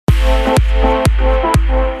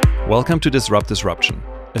Welcome to Disrupt Disruption,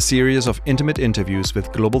 a series of intimate interviews with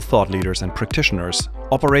global thought leaders and practitioners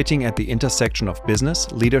operating at the intersection of business,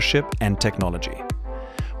 leadership, and technology.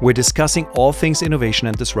 We're discussing all things innovation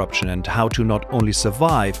and disruption and how to not only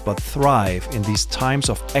survive but thrive in these times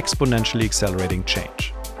of exponentially accelerating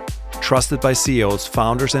change. Trusted by CEOs,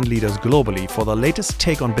 founders, and leaders globally for the latest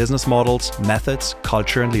take on business models, methods,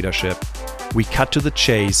 culture, and leadership, we cut to the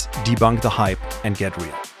chase, debunk the hype, and get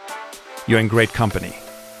real. You're in great company.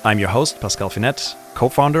 I'm your host, Pascal Finette,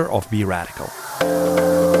 co-founder of Be Radical.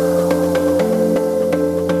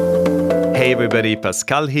 Hey everybody,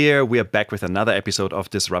 Pascal here. We are back with another episode of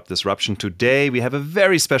Disrupt Disruption. Today we have a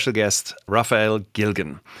very special guest, Raphael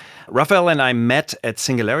Gilgen. Raphael and I met at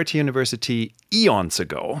Singularity University eons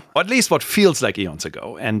ago, or at least what feels like eons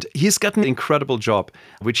ago. And he's got an incredible job,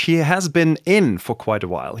 which he has been in for quite a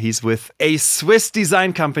while. He's with a Swiss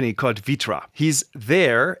design company called Vitra. He's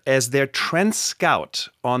there as their trend scout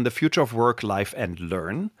on the future of work, life, and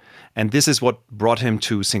learn. And this is what brought him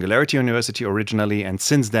to Singularity University originally. And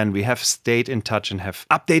since then, we have stayed in touch and have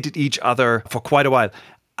updated each other for quite a while.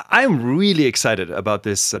 I'm really excited about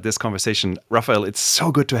this conversation. Raphael, it's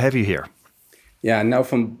so good to have you here. Yeah, now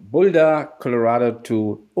from Boulder, Colorado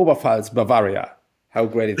to Oberpfalz, Bavaria. How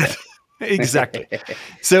great is that? Exactly.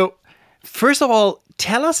 So, first of all,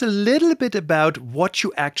 tell us a little bit about what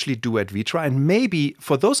you actually do at Vitra. And maybe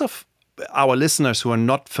for those of our listeners who are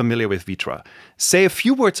not familiar with Vitra, say a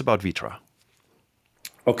few words about Vitra.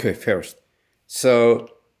 Okay, first. So,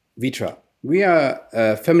 Vitra. We are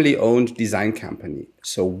a family-owned design company.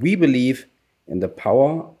 So we believe in the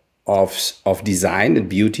power of design and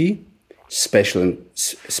beauty, special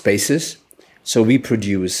spaces. So we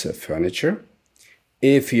produce furniture.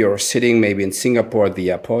 If you're sitting maybe in Singapore at the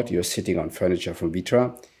airport, you're sitting on furniture from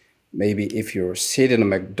Vitra. Maybe if you're sitting in a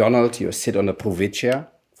McDonald's, you sit on a Proveccia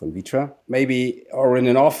from Vitra. Maybe, or in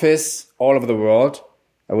an office all over the world,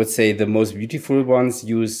 I would say the most beautiful ones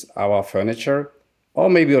use our furniture. Or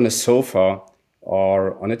maybe on a sofa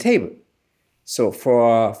or on a table. So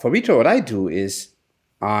for Vitra, what I do is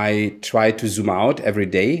I try to zoom out every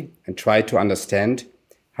day and try to understand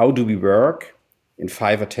how do we work in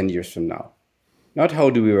 5 or 10 years from now. Not how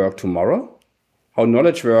do we work tomorrow, how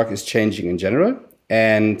knowledge work is changing in general.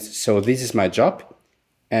 And so this is my job,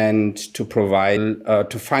 and to provide,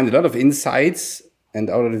 to find a lot of insights. And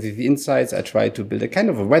out of the insights, I try to build a kind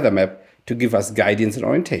of a weather map to give us guidance and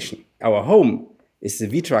orientation. Our home is the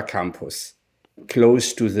Vitra campus,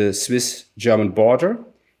 close to the Swiss-German border.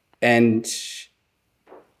 And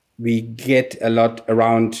we get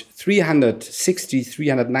around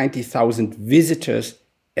 390,000 visitors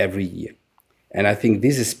every year. And I think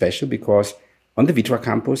this is special because on the Vitra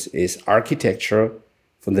campus is architecture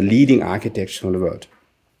from the leading architects from the world.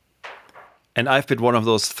 And I've been one of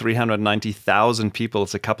those 390,000 people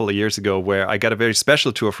a couple of years ago where I got a very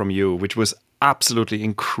special tour from you, which was absolutely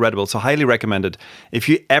incredible. So highly recommended. If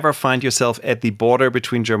you ever find yourself at the border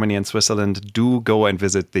between Germany and Switzerland, do go and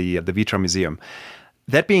visit the Vitra Museum.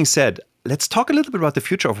 That being said, let's talk a little bit about the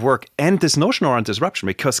future of work and this notion around disruption,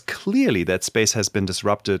 because clearly that space has been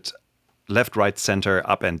disrupted left, right, center,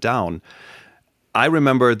 up and down. I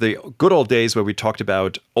remember the good old days where we talked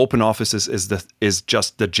about open offices is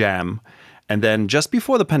just the jam. And then just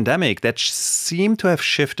before the pandemic, that seemed to have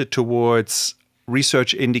shifted towards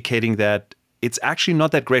research indicating that it's actually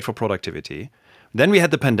not that great for productivity. Then we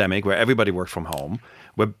had the pandemic where everybody worked from home,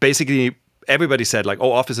 where basically everybody said like,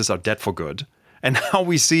 oh, offices are dead for good. And now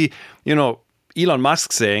we see, Elon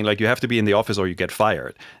Musk saying like, you have to be in the office or you get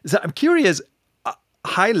fired. So I'm curious,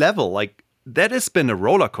 high level, like that has been a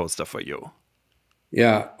roller coaster for you.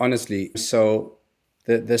 Yeah, honestly. So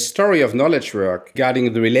the story of knowledge work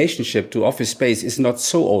regarding the relationship to office space is not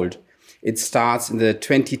so old. It starts in the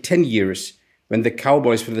 2010 years when the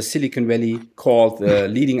cowboys from the Silicon Valley called the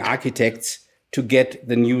leading architects to get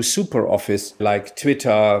the new super office like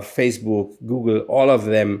Twitter, Facebook, Google, all of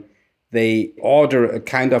them. They order a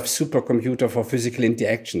kind of supercomputer for physical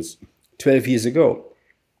interactions 12 years ago.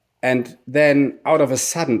 And then out of a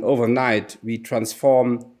sudden, overnight, we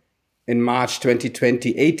transform in March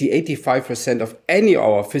 2020, 85% of any of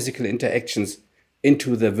our physical interactions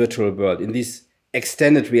into the virtual world, in these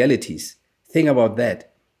extended realities. Think about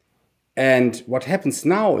that. And what happens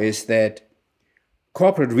now is that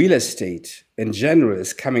corporate real estate in general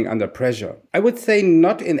is coming under pressure. I would say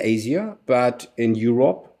not in Asia, but in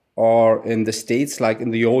Europe or in the States, like in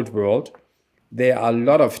the old world, there are a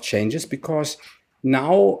lot of changes because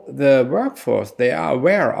now the workforce, they are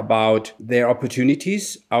aware about their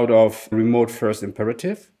opportunities out of remote first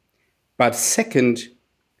imperative. But second,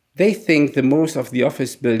 they think the most of the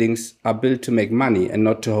office buildings are built to make money and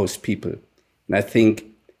not to host people. And I think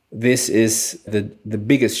this is the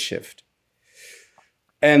biggest shift.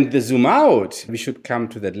 And the zoom out, we should come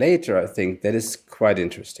to that later, I think that is quite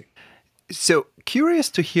interesting. So curious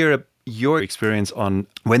to hear your experience on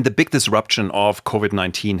when the big disruption of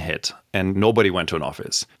COVID-19 hit and nobody went to an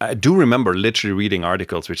office. I do remember literally reading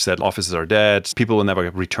articles which said offices are dead, people will never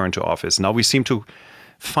return to office. Now we seem to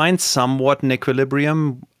find somewhat an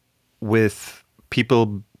equilibrium with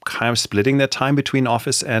people kind of splitting their time between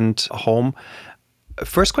office and home.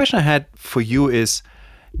 First question I had for you is,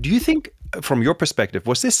 do you think, from your perspective,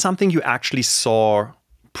 was this something you actually saw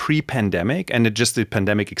pre-pandemic and the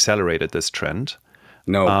pandemic accelerated this trend?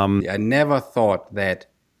 No, I never thought that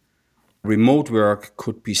remote work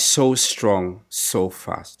could be so strong so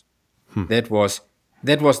fast. That was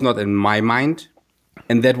not in my mind,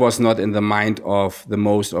 and that was not in the mind of the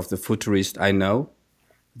most of the futurists I know.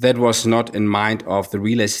 That was not in mind of the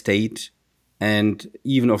real estate and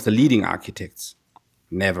even of the leading architects.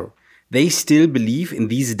 Never. They still believe in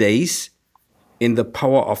these days in the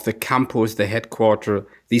power of the campus, the headquarter,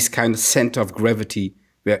 this kind of center of gravity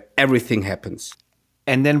where everything happens.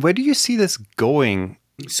 And then where do you see this going?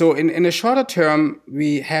 So in a shorter term,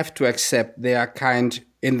 we have to accept they are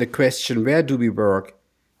in the question, where do we work?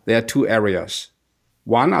 There are two areas.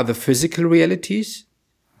 One are the physical realities,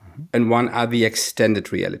 and one are the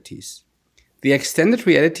extended realities. The extended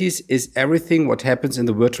realities is everything what happens in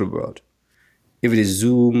the virtual world. If it is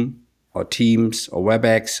Zoom or Teams or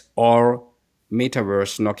WebEx or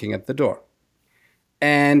Metaverse knocking at the door.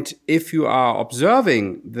 And if you are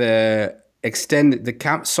observing the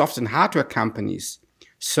soft and hardware companies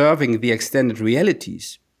serving the extended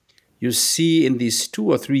realities, you see in these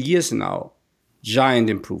 2 or 3 years now, giant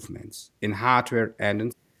improvements in hardware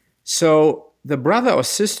so the brother or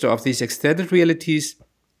sister of these extended realities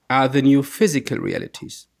are the new physical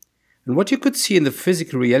realities. And what you could see in the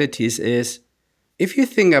physical realities is, if you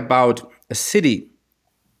think about a city,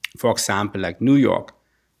 for example, like New York,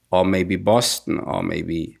 or maybe Boston, or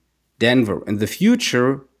maybe Denver, in the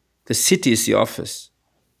future, the city is the office,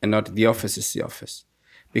 and not the office is the office.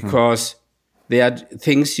 Because there are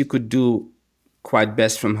things you could do quite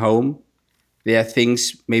best from home. There are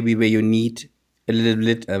things maybe where you need a little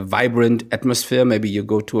bit a vibrant atmosphere. Maybe you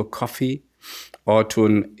go to a coffee or to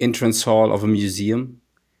an entrance hall of a museum.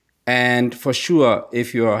 And for sure,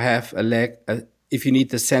 if you have if you need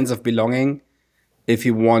the sense of belonging, if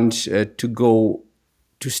you want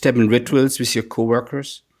to step in rituals with your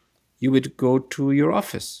coworkers, you would go to your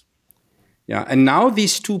office. Yeah, and now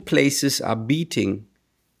these two places are beating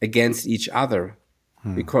against each other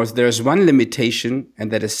because there's one limitation,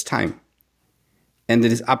 and that is time. And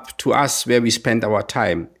it is up to us where we spend our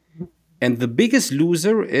time. And the biggest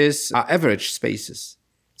loser is our average spaces.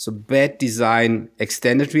 So bad design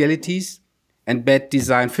extended realities and bad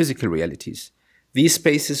design physical realities. These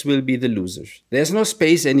spaces will be the losers. There's no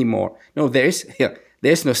space anymore. No, there's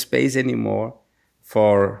no space anymore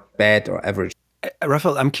for bad or average.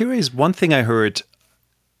 Raphael, I'm curious. One thing I heard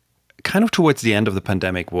kind of towards the end of the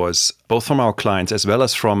pandemic was, both from our clients as well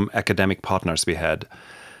as from academic partners we had,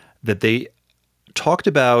 that they talked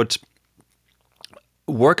about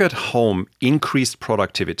work at home increased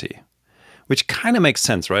productivity, which kind of makes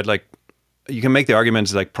sense, right? Like, you can make the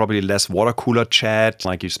argument like probably less water cooler chat,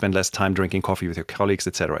 like you spend less time drinking coffee with your colleagues,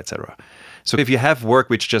 et cetera, et cetera. So if you have work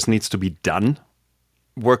which just needs to be done,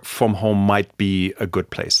 work from home might be a good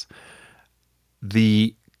place.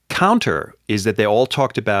 The counter is that they all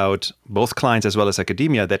talked about, both clients as well as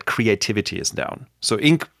academia, that creativity is down. So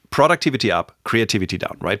productivity up, creativity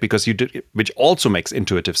down, right? Which also makes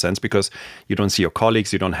intuitive sense because you don't see your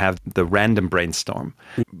colleagues, you don't have the random brainstorm.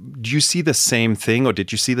 Do you see the same thing, or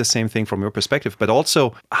did you see the same thing from your perspective? But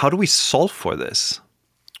also, how do we solve for this?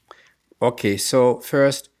 Okay, so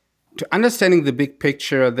first, to understanding the big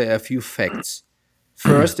picture, there are a few facts.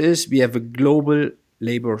 First is we have a global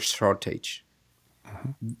labor shortage.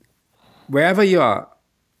 Wherever you are,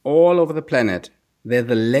 all over the planet, there's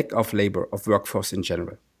a lack of labor, of workforce in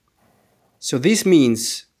general. So this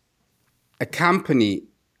means a company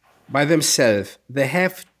by themselves, they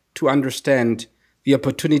have to understand the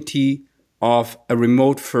opportunity of a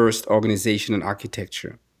remote-first organization and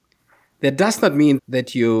architecture. That does not mean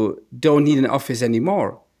that you don't need an office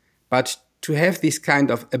anymore, but to have this kind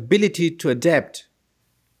of ability to adapt,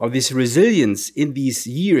 or this resilience in these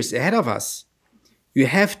years ahead of us, you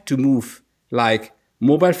have to move like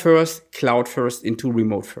mobile first, cloud first into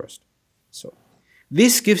remote first. So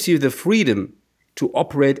this gives you the freedom to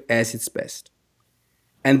operate as it's best.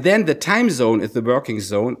 And then the time zone is the working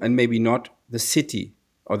zone and maybe not the city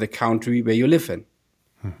or the country where you live in.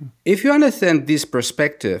 Mm-hmm. If you understand this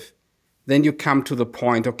perspective, then you come to the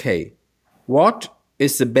point, okay, what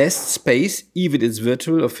is the best space, even it's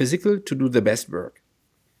virtual or physical, to do the best work.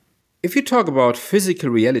 If you talk about physical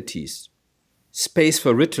realities, space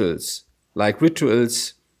for rituals, give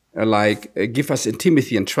us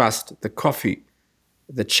intimacy and trust, the coffee,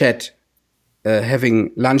 the chat,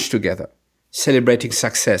 having lunch together, celebrating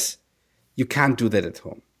success, you can't do that at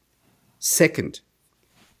home. Second,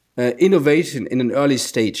 innovation in an early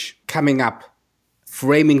stage, coming up,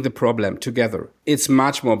 framing the problem together. It's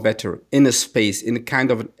much more better in a space, in a kind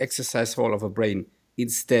of an exercise hall of a brain,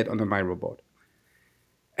 instead on a microbot.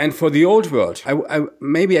 And for the old world,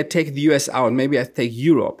 maybe I take the US out, maybe I take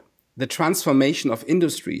Europe, the transformation of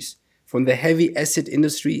industries from the heavy asset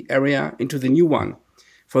industry area into the new one.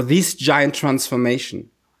 For this giant transformation,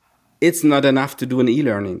 it's not enough to do an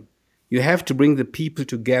e-learning. You have to bring the people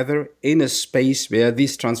together in a space where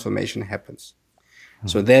this transformation happens.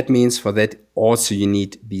 So that means for that also you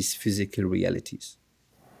need these physical realities.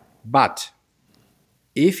 But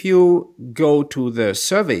if you go to the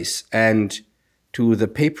surveys and to the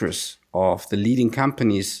papers of the leading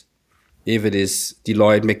companies, if it is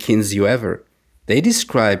Deloitte, McKinsey, whoever, they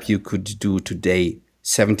describe you could do today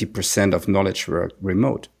 70% of knowledge work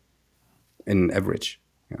remote in average.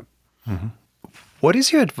 Yeah. Mm-hmm. What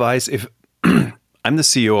is your advice if I'm the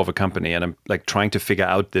CEO of a company and I'm like trying to figure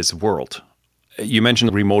out this world? You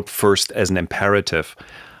mentioned remote first as an imperative.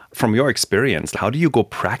 From your experience, how do you go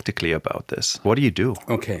practically about this? What do you do?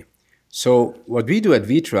 Okay. So what we do at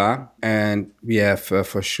Vitra, and we have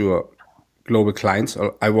for sure global clients.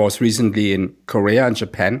 I was recently in Korea and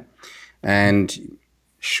Japan, and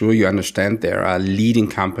sure you understand there are leading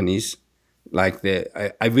companies like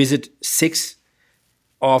I visit 6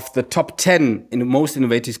 of the top 10 in the most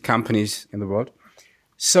innovative companies in the world.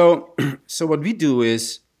 So what we do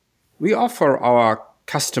is we offer our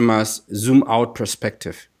customers zoom out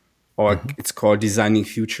perspective, or it's called designing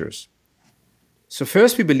futures. So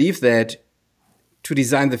first we believe that to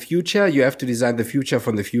design the future, you have to design the future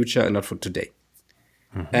from the future and not for today.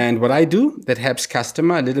 And what I do, that helps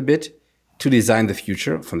customer a little bit to design the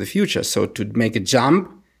future from the future. So to make a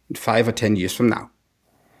jump in 5 or 10 years from now.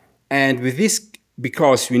 And with this,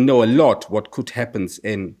 because we know a lot what could happen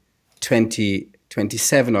in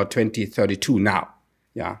 2027 or 2032 now.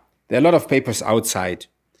 Yeah. There are a lot of papers outside.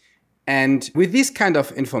 And with this kind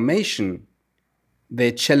of information,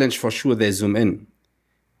 they challenge for sure, they zoom in.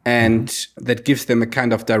 And that gives them a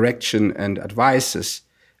kind of direction and advices.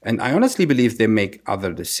 And I honestly believe they make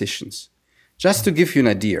other decisions. Just to give you an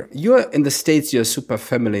idea, you're in the States, you're super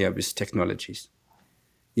familiar with technologies.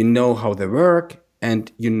 You know how they work,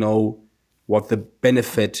 and you know what the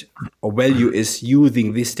benefit or value is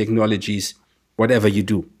using these technologies, whatever you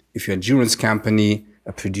do. If you're an insurance company,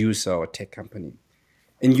 a producer, or a tech company.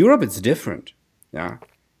 In Europe, it's different. Yeah.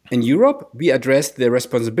 In Europe, we address the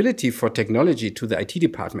responsibility for technology to the IT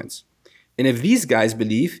departments. And if these guys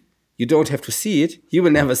believe you don't have to see it, you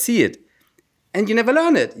will never see it. And you never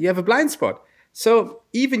learn it. You have a blind spot. So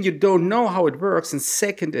even you don't know how it works. And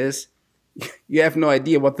second is, you have no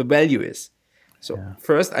idea what the value is. So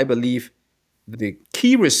first, I believe the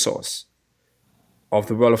key resource of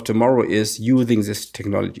the world of tomorrow is using these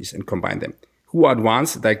technologies and combine them. Who are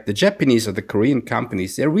advanced, like the Japanese or the Korean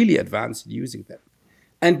companies, they're really advanced in using them.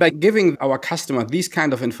 And by giving our customer this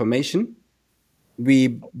kind of information,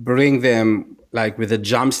 we bring them like with a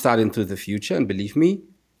jump start into the future. And believe me,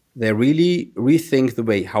 they really rethink the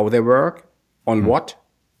way how they work, on what,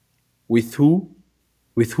 with who,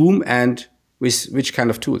 with whom, and with which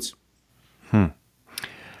kind of tools.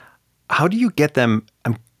 How do you get them?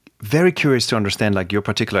 I'm very curious to understand like your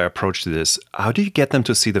particular approach to this. How do you get them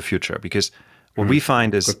to see the future? Because what we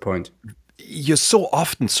find is good point. You're so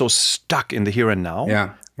often so stuck in the here and now.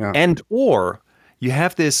 Yeah. And or you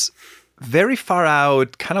have this very far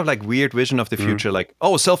out kind of like weird vision of the future, like,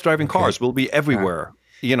 oh, self-driving cars will be everywhere,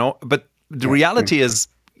 you know, but the reality is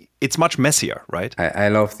it's much messier, right? I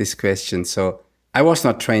love this question. So I was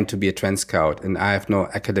not trained to be a trend scout, and I have no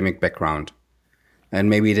academic background. And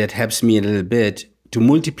maybe that helps me a little bit to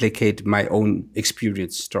multiplicate my own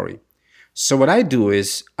experience story. So what I do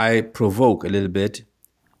is I provoke a little bit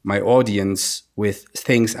my audience with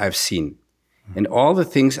things I've seen. And all the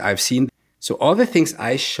things I've seen, so all the things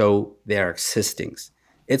I show, they're existing.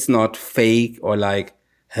 It's not fake or like,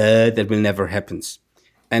 that will never happen.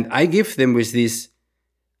 And I give them with these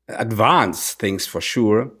advanced things for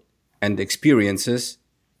sure and experiences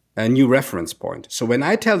a new reference point. So when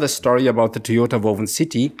I tell the story about the Toyota Woven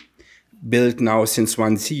City, built now since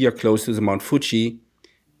 1 year close to the Mount Fuji,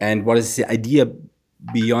 and what is the idea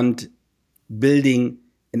beyond building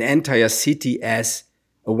an entire city as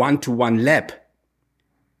a one-to-one lab?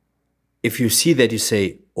 If you see that, you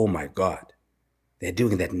say, oh my God, they're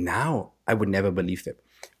doing that now. I would never believe them.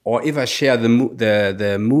 Or if I share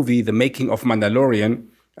the movie, The Making of Mandalorian,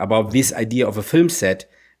 about this idea of a film set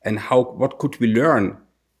and what could we learn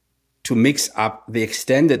to mix up the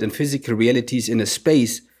extended and physical realities in a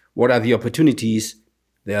space, what are the opportunities,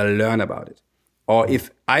 they'll learn about it. Or if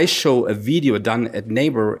I show a video done at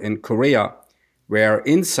Naver in Korea, where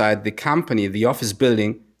inside the company, the office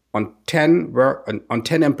building, on 10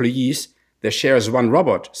 employees, they share one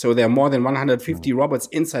robot. So there are more than 150 robots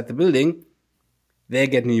inside the building. They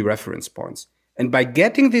get new reference points. And by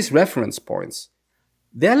getting these reference points,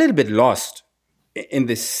 they're a little bit lost in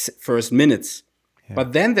this first minutes. Yeah.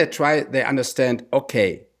 But then they understand,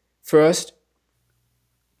 okay, first,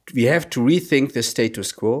 we have to rethink the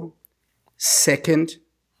status quo. Second,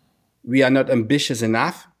 we are not ambitious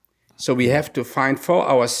enough. So we have to find for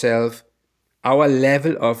ourselves our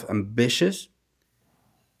level of ambitious,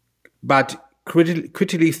 but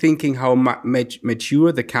critically thinking how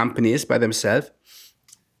mature the company is by themselves.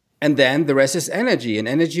 And then the rest is energy. And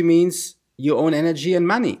energy means you own energy and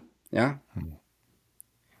money. Yeah.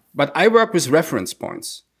 But I work with reference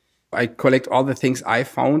points. I collect all the things I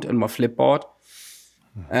found in my Flipboard.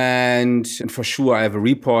 And for sure, I have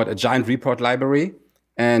a giant report library.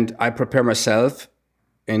 And I prepare myself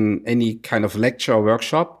in any kind of lecture or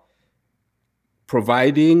workshop,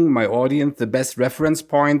 providing my audience the best reference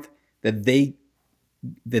point that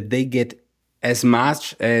they get as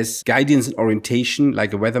much as guidance and orientation,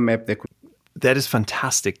 like a weather map. That is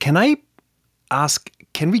fantastic. Can I ask,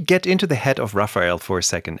 can we get into the head of Raphael for a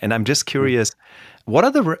second? And I'm just curious, what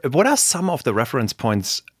are some of the reference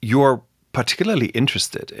points you're particularly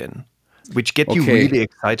interested in, which get you really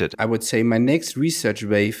excited? I would say my next research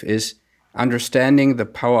wave is understanding the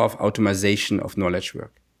power of automation of knowledge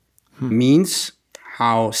work. Means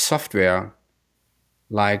how software,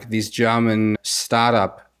 like this German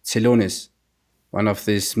startup, Celonis, one of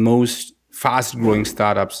these most fast-growing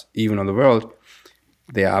startups even in the world,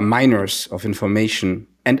 they are miners of information,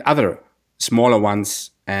 and other smaller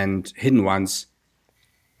ones and hidden ones,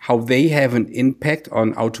 how they have an impact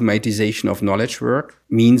on automatization of knowledge work,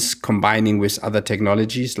 means combining with other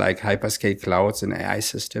technologies like hyperscale clouds and AI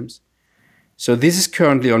systems. So this is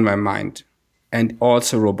currently on my mind, and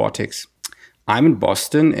also robotics. I'm in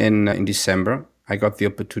Boston in December. I got the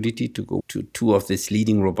opportunity to go to two of these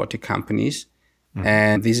leading robotic companies.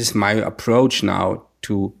 And this is my approach now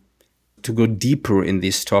to go deeper in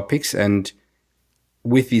these topics, and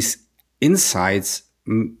with these insights,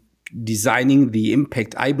 designing the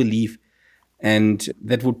impact I believe. And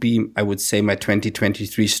that would be, I would say, my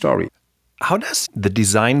 2023 story. How does the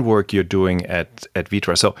design work you're doing at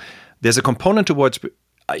Vitra? So there's a component towards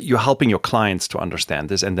you're helping your clients to understand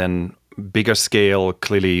this, and then bigger scale,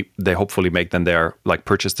 clearly they hopefully make then their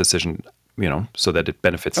purchase decision, so that it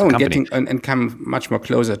benefits the company. And come much more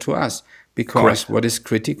closer to us, because what is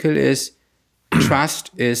critical is trust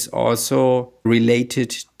is also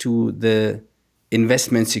related to the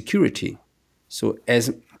investment security. So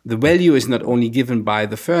as the value is not only given by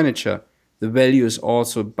the furniture, the value is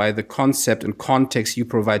also by the concept and context you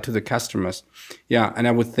provide to the customers. Yeah, and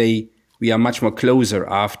I would say we are much more closer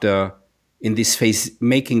after in this phase,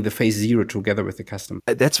 making the phase zero together with the customer.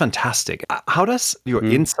 That's fantastic. How does your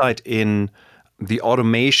insight in the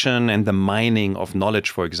automation and the mining of knowledge,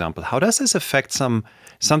 for example, how does this affect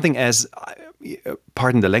something as,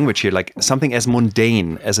 pardon the language here, like something as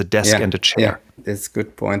mundane as a desk and a chair? Yeah, that's a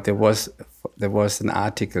good point. There was an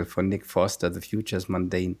article for Nick Foster, The Future is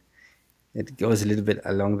Mundane. It goes a little bit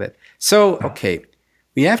along that. So,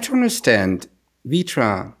 we have to understand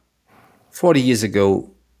Vitra, 40 years ago,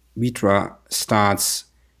 Vitra starts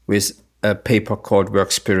with a paper called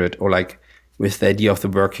Work Spirit, or with the idea of the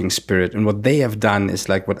working spirit. And what they have done is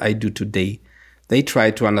like what I do today. They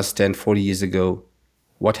tried to understand 40 years ago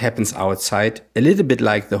what happens outside, a little bit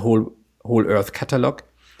like the whole Earth catalog,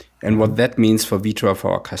 and what that means for Vitra,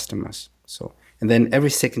 for our customers. So, and then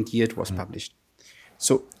every second year it was published.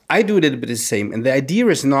 So I do a little bit the same. And the idea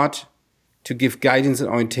is not to give guidance and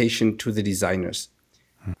orientation to the designers.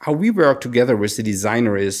 How we work together with the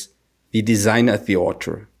designer is the designer at the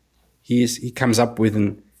author. He comes up with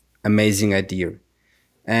an amazing idea.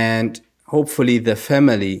 And hopefully the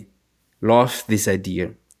family loves this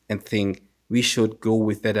idea and think we should go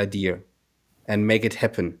with that idea and make it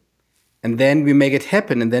happen. And then we make it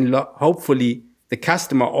happen, and then hopefully the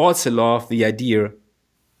customer also loves the idea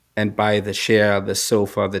and buy the chair, the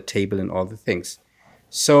sofa, the table, and all the things.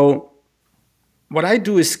 So what I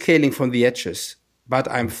do is scaling from the edges, but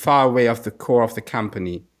I'm far away off the core of the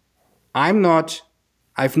company. I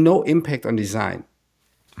have no impact on design.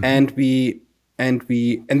 And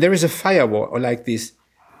there is a firewall, or like this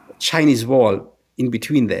Chinese wall, in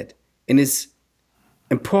between that. And it's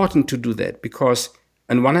important to do that because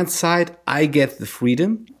on one hand side, I get the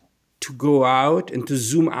freedom to go out and to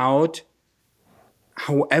zoom out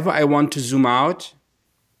however I want to zoom out.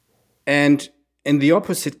 And in the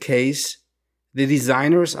opposite case, the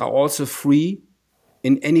designers are also free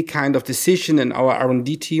in any kind of decision in our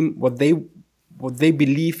R&D team, what they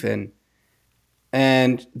believe in.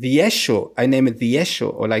 And the echo, I name it the echo,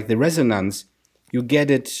 or like the resonance, you get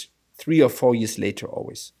it 3 or 4 years later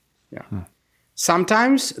always. Yeah.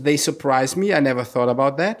 Sometimes they surprise me. I never thought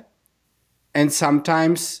about that. And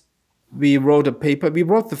sometimes we wrote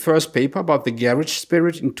the first paper about the garage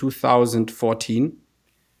spirit in 2014.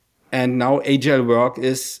 And now agile work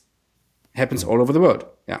happens all over the world.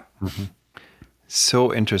 Yeah. Mm-hmm.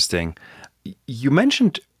 So interesting. You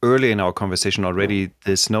mentioned early in our conversation already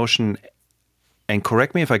this notion, and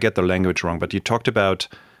correct me if I get the language wrong, but you talked about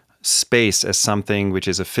space as something which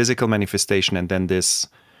is a physical manifestation and then this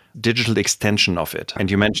digital extension of it.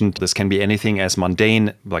 And you mentioned this can be anything as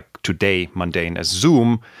mundane, like today, mundane as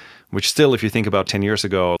Zoom, which still, if you think about 10 years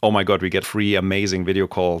ago, oh my God, we get free, amazing video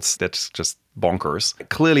calls. That's just bonkers.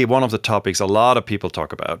 Clearly, one of the topics a lot of people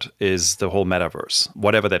talk about is the whole metaverse,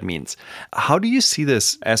 whatever that means. How do you see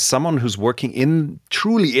this as someone who's working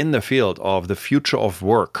truly in the field of the future of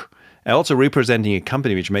work? And also representing a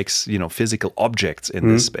company which makes, physical objects in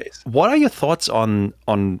this space. What are your thoughts on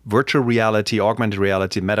virtual reality, augmented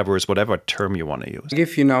reality, metaverse, whatever term you want to use? I'll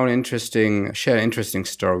give you now share an interesting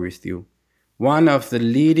story with you. One of the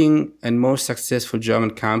leading and most successful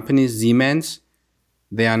German companies, Siemens,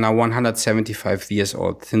 they are now 175 years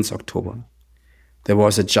old since October. There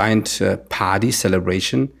was a giant party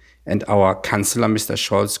celebration, and our Chancellor, Mr.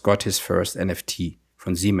 Scholz, got his first NFT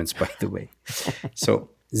from Siemens, by the way. So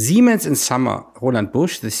Siemens in summer, Roland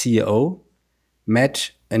Busch, the CEO,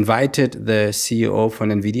 invited the CEO from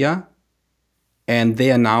NVIDIA, and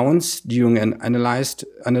they announced during an analyst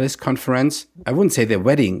conference, I wouldn't say their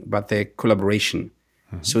wedding, but their collaboration.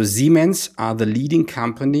 Mm-hmm. So Siemens are the leading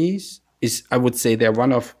companies. I would say they're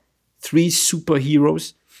one of 3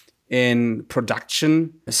 superheroes in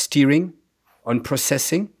production steering on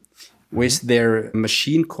processing with their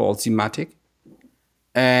machine called Simatic.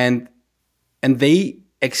 And they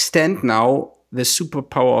extend now the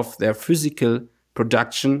superpower of their physical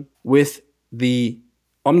production with the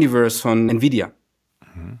Omniverse from NVIDIA.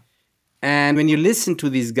 Mm-hmm. And when you listen to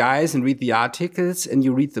these guys and read the articles and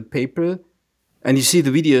you read the paper and you see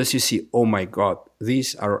the videos, you see, oh my God,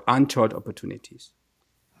 these are untold opportunities.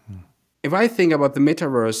 Mm-hmm. If I think about the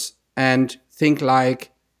metaverse and think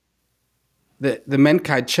like the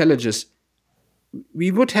mankind challenges,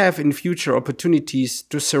 we would have in future opportunities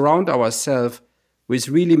to surround ourselves with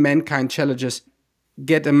really mankind challenges,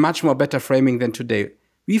 get a much more better framing than today.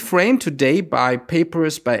 We frame today by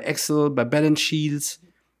papers, by Excel, by balance sheets,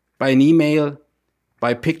 by an email,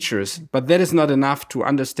 by pictures, but that is not enough to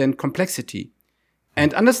understand complexity.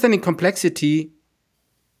 And understanding complexity,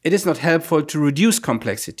 it is not helpful to reduce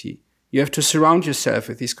complexity. You have to surround yourself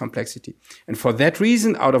with this complexity. And for that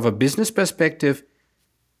reason, out of a business perspective,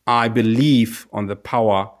 I believe on the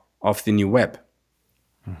power of the new web.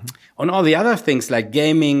 Mm-hmm. On all the other things like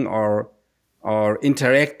gaming or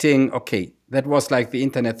interacting, okay, that was like the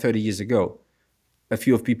internet 30 years ago. A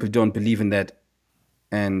few of people don't believe in that.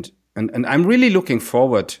 And I'm really looking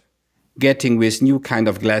forward getting with new kind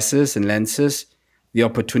of glasses and lenses the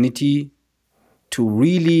opportunity to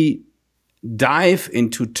really dive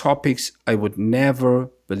into topics I would never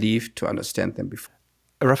believe to understand them before.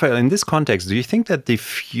 Raphael, in this context, do you think that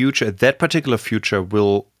that particular future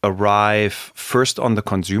will arrive first on the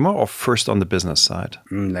consumer or first on the business side?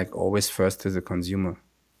 Like always first to the consumer.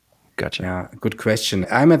 Gotcha. Yeah, good question.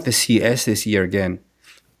 I'm at the CES this year again,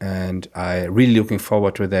 and I'm really looking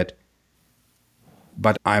forward to that.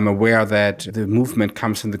 But I'm aware that the movement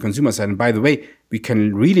comes from the consumer side. And by the way, we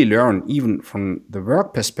can really learn, even from the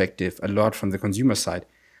work perspective, a lot from the consumer side.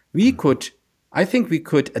 I think we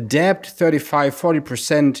could adapt 35,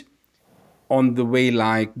 40% on the way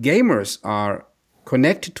like gamers are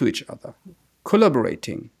connected to each other,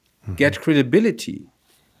 collaborating, get credibility,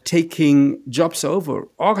 taking jobs over,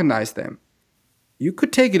 organize them. You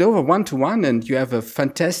could take it over one-to-one and you have a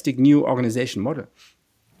fantastic new organization model.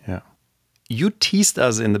 Yeah. You teased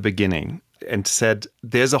us in the beginning and said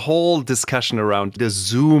there's a whole discussion around the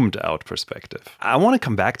zoomed out perspective. I want to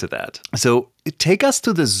come back to that. So take us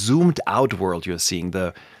to the zoomed out world you're seeing,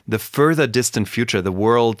 the further distant future, the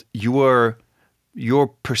world you're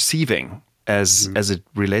perceiving as it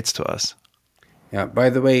relates to us. Yeah, by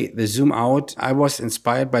the way, the zoom out, I was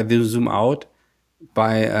inspired by the zoom out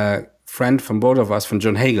by a friend from both of us, from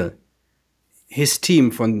John Hagel. his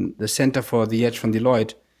team from the Center for the Edge from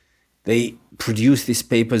Deloitte, they produced this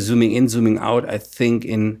paper, Zooming In, Zooming Out, I think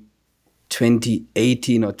in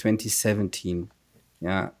 2018 or 2017.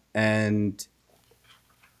 Yeah. And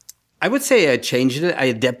I would say I changed it. I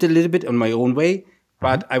adapted a little bit on my own way,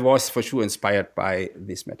 but I was for sure inspired by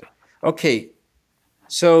this method. Okay.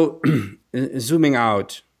 So zooming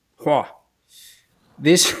out. Whoa.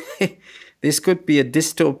 This could be a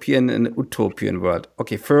dystopian and utopian world.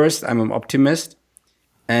 Okay, first, I'm an optimist,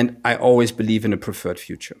 and I always believe in a preferred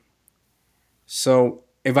future. So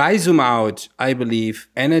if I zoom out, I believe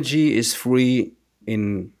energy is free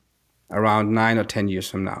in around 9 or 10 years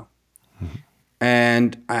from now. Mm-hmm.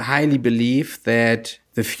 And I highly believe that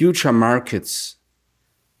the future markets,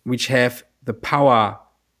 which have the power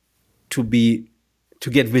to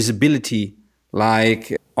get visibility,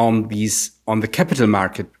 like on the capital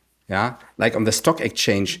market, yeah, like on the stock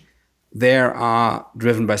exchange, they are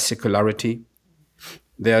driven by circularity.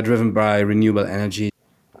 They are driven by renewable energy.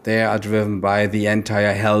 They are driven by the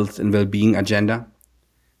entire health and well-being agenda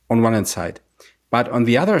on one hand side. But on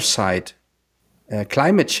the other side,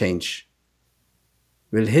 climate change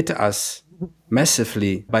will hit us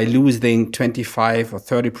massively by losing 25 or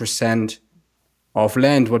 30% of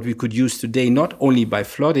land, what we could use today, not only by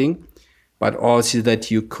flooding, but also that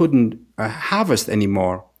you couldn't harvest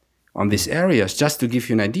anymore on these areas. Just to give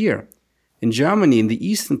you an idea, in Germany, in the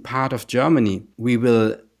eastern part of Germany, we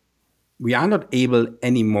are not able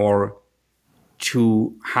anymore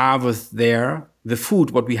to harvest there the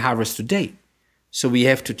food what we harvest today. So we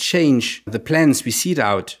have to change the plants we seed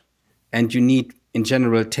out, and you need in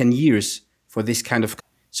general 10 years for this kind of.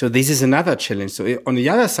 So this is another challenge. So on the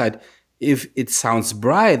other side, if it sounds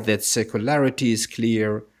bright that circularity is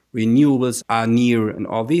clear, renewables are near, and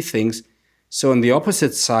all these things, so on the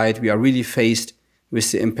opposite side, we are really faced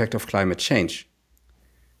with the impact of climate change.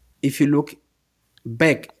 If you look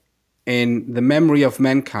back in the memory of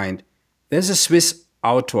mankind, there's a Swiss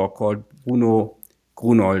author called Bruno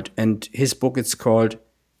Grunwald, and his book is called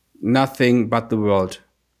Nothing But the World.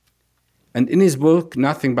 And in his book,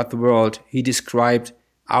 Nothing But the World, he described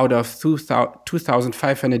out of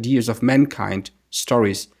 2,500 years of mankind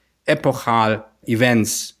stories, epochal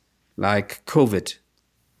events like COVID,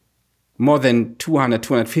 more than 200,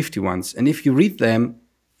 250 ones. And if you read them,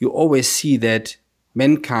 you always see that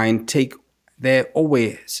mankind they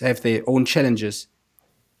always have their own challenges,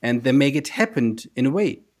 and they make it happen in a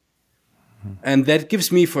way. And that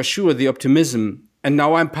gives me for sure the optimism. And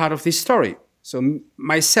now I'm part of this story. So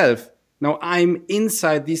myself, now I'm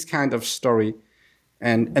inside this kind of story.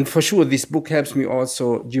 And for sure, this book helps me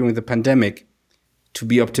also during the pandemic to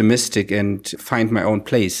be optimistic and find my own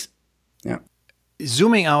place. Yeah.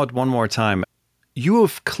 Zooming out one more time, you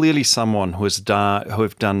have clearly someone who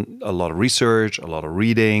have done a lot of research, a lot of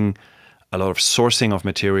reading, a lot of sourcing of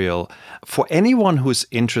material. For anyone who's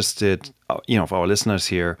interested, of our listeners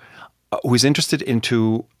here, who is interested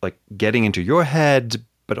into like getting into your head,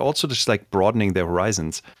 but also just like broadening their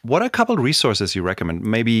horizons, what are a couple of resources you recommend?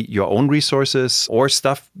 Maybe your own resources or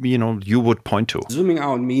stuff, you would point to. Zooming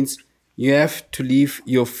out means you have to leave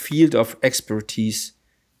your field of expertise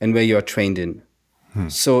and where you're trained in.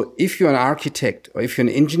 So if you're an architect or if you're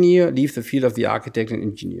an engineer, leave the field of the architect and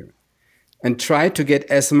engineer. And try to get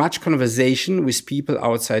as much conversation with people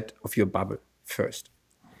outside of your bubble first.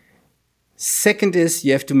 Second is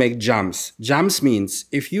you have to make jumps. Jumps means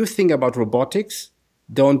if you think about robotics,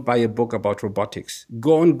 don't buy a book about robotics.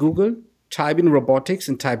 Go on Google, type in robotics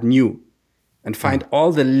and type new and find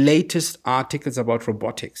all the latest articles about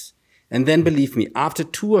robotics. And then believe me, after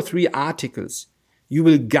 2 or 3 articles, you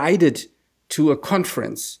will guide it to a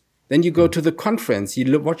conference. Then you go to the conference,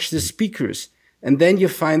 you watch the speakers, and then you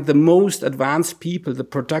find the most advanced people, the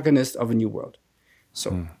protagonists of a new world.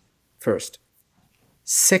 So, first.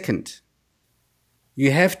 Second,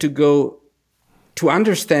 you have to go, to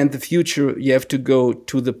understand the future, you have to go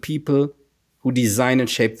to the people who design and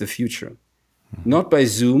shape the future. Not by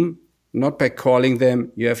Zoom, not by calling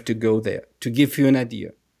them, you have to go there to give you an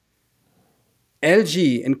idea.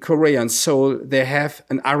 LG in Korea and Seoul, they have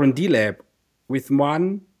an R&D lab with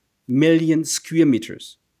 1 million square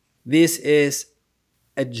meters. This is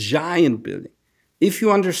a giant building. If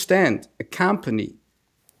you understand a company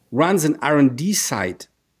runs an R&D site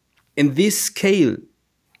in this scale,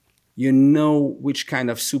 you know which kind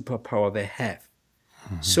of superpower they have.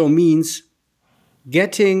 So means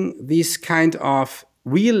getting these kind of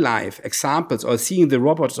real life examples or seeing the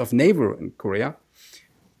robots of Naver in Korea,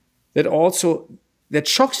 that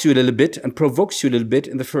shocks you a little bit and provokes you a little bit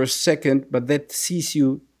in the first second, but that sees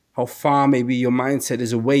you how far maybe your mindset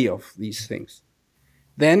is away of these things.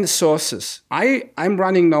 Then sources. I'm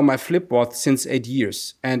running now my Flipboard since 8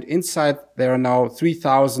 years. And inside there are now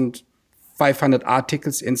 3,500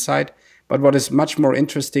 articles inside. But what is much more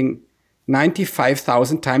interesting,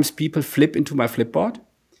 95,000 times people flip into my Flipboard.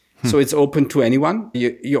 So it's open to anyone.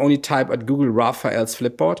 You only type at Google Raphael's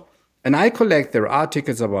Flipboard. And I collect their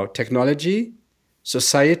articles about technology,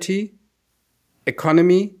 society,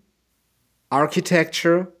 economy,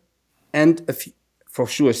 architecture, and for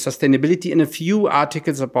sure sustainability, and a few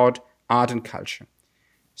articles about art and culture.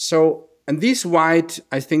 So, and this wide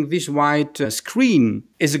screen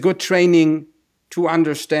is a good training to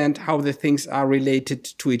understand how the things are related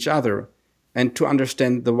to each other and to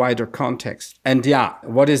understand the wider context. And yeah,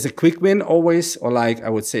 what is a quick win always, or like I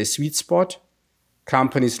would say a sweet spot?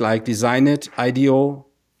 Companies like Designit, IDEO,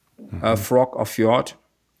 Frog or Fjord,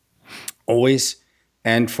 always.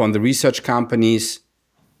 And from the research companies,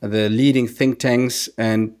 the leading think tanks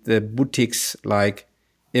and the boutiques, like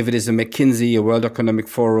if it is a McKinsey, a World Economic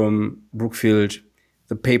Forum, Brookfield,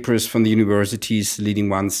 the papers from the universities, leading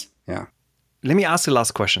ones, yeah. Let me ask the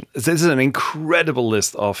last question. This is an incredible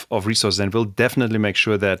list of resources, and we'll definitely make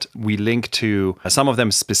sure that we link to some of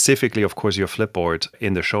them, specifically, of course, your Flipboard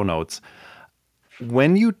in the show notes.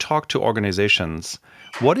 When you talk to organizations,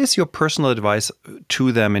 what is your personal advice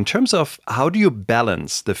to them in terms of how do you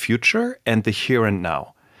balance the future and the here and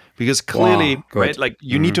now? Because clearly, right, like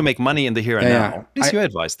you need to make money in the here and now. What is your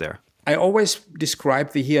advice there? I always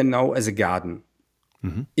describe the here and now as a garden.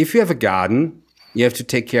 If you have a garden, you have to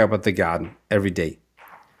take care about the garden every day.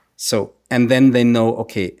 So, and then they know,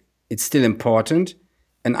 okay, it's still important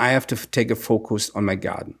and I have to take a focus on my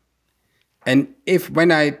garden. And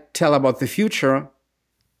when I tell about the future,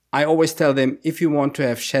 I always tell them, if you want to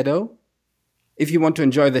have shadow, if you want to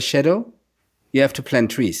enjoy the shadow, you have to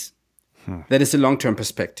plant trees. That is a long-term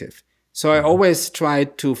perspective. So I always try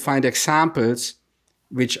to find examples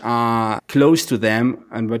which are close to them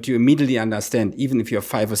and what you immediately understand, even if you're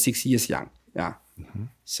 5 or 6 years young. Yeah.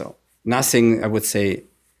 So nothing, I would say,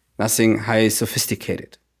 nothing high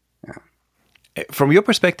sophisticated. Yeah. From your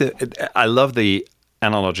perspective, I love the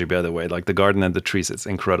analogy, by the way, like the garden and the trees. It's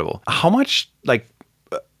incredible. How much,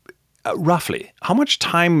 roughly, how much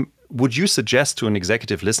time would you suggest to an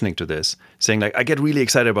executive listening to this, saying like, I get really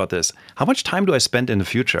excited about this? How much time do I spend in the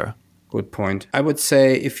future? Good point. I would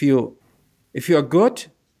say if you are good,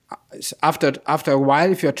 after a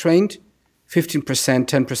while, if you're trained, 15%,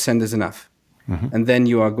 10% is enough. And then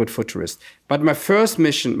you are a good futurist. But my first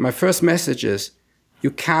message is, you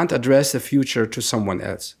can't address the future to someone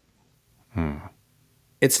else.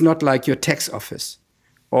 It's not like your tax office,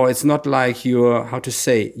 or it's not like your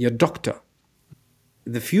doctor.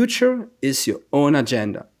 The future is your own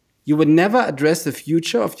agenda. You would never address the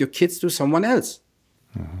future of your kids to someone else.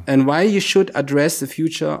 And why you should address the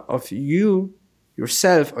future of you,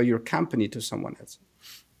 yourself, or your company to someone else.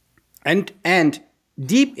 And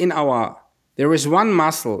deep in there is one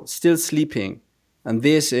muscle still sleeping, and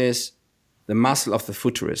this is the muscle of the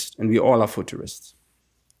futurist, and we all are futurists.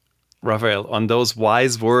 Raphael, on those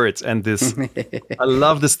wise words and this, I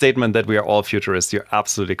love the statement that we are all futurists. You're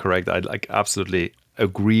absolutely correct. I absolutely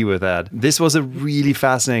agree with that. This was a really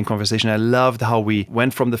fascinating conversation. I loved how we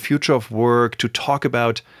went from the future of work to talk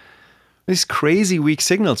about these crazy weak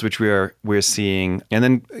signals which we're seeing, and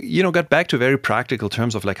then got back to very practical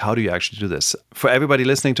terms of like, how do you actually do this? For everybody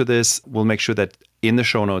listening to this, we'll make sure that in the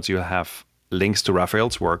show notes you'll have links to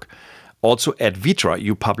Raphael's work. Also at Vitra,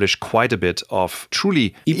 you publish quite a bit of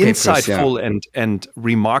truly insightful and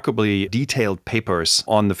remarkably detailed papers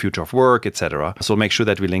on the future of work, etc. So make sure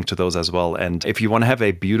that we link to those as well. And if you want to have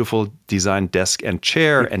a beautiful design desk and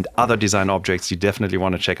chair and other design objects, you definitely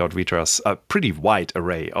want to check out Vitra's pretty wide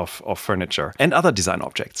array of furniture and other design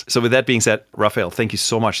objects. So with that being said, Raphael, thank you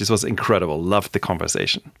so much. This was incredible. Loved the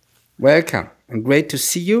conversation. Welcome. And great to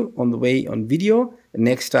see you on the way on video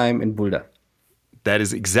next time in Boulder. That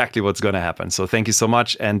is exactly what's going to happen. So thank you so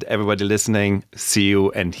much. And everybody listening, see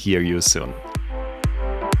you and hear you soon.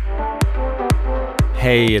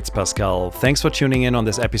 Hey, it's Pascal. Thanks for tuning in on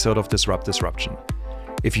this episode of Disrupt Disruption.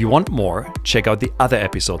 If you want more, check out the other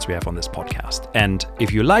episodes we have on this podcast. And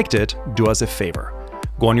if you liked it, do us a favor.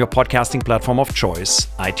 Go on your podcasting platform of choice,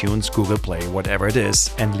 iTunes, Google Play, whatever it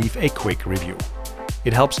is, and leave a quick review.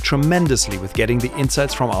 It helps tremendously with getting the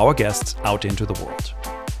insights from our guests out into the world.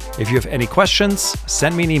 If you have any questions,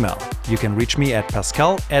 send me an email. You can reach me at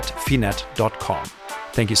pascal@finet.com.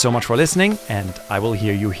 Thank you so much for listening, and I will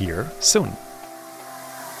hear you here soon.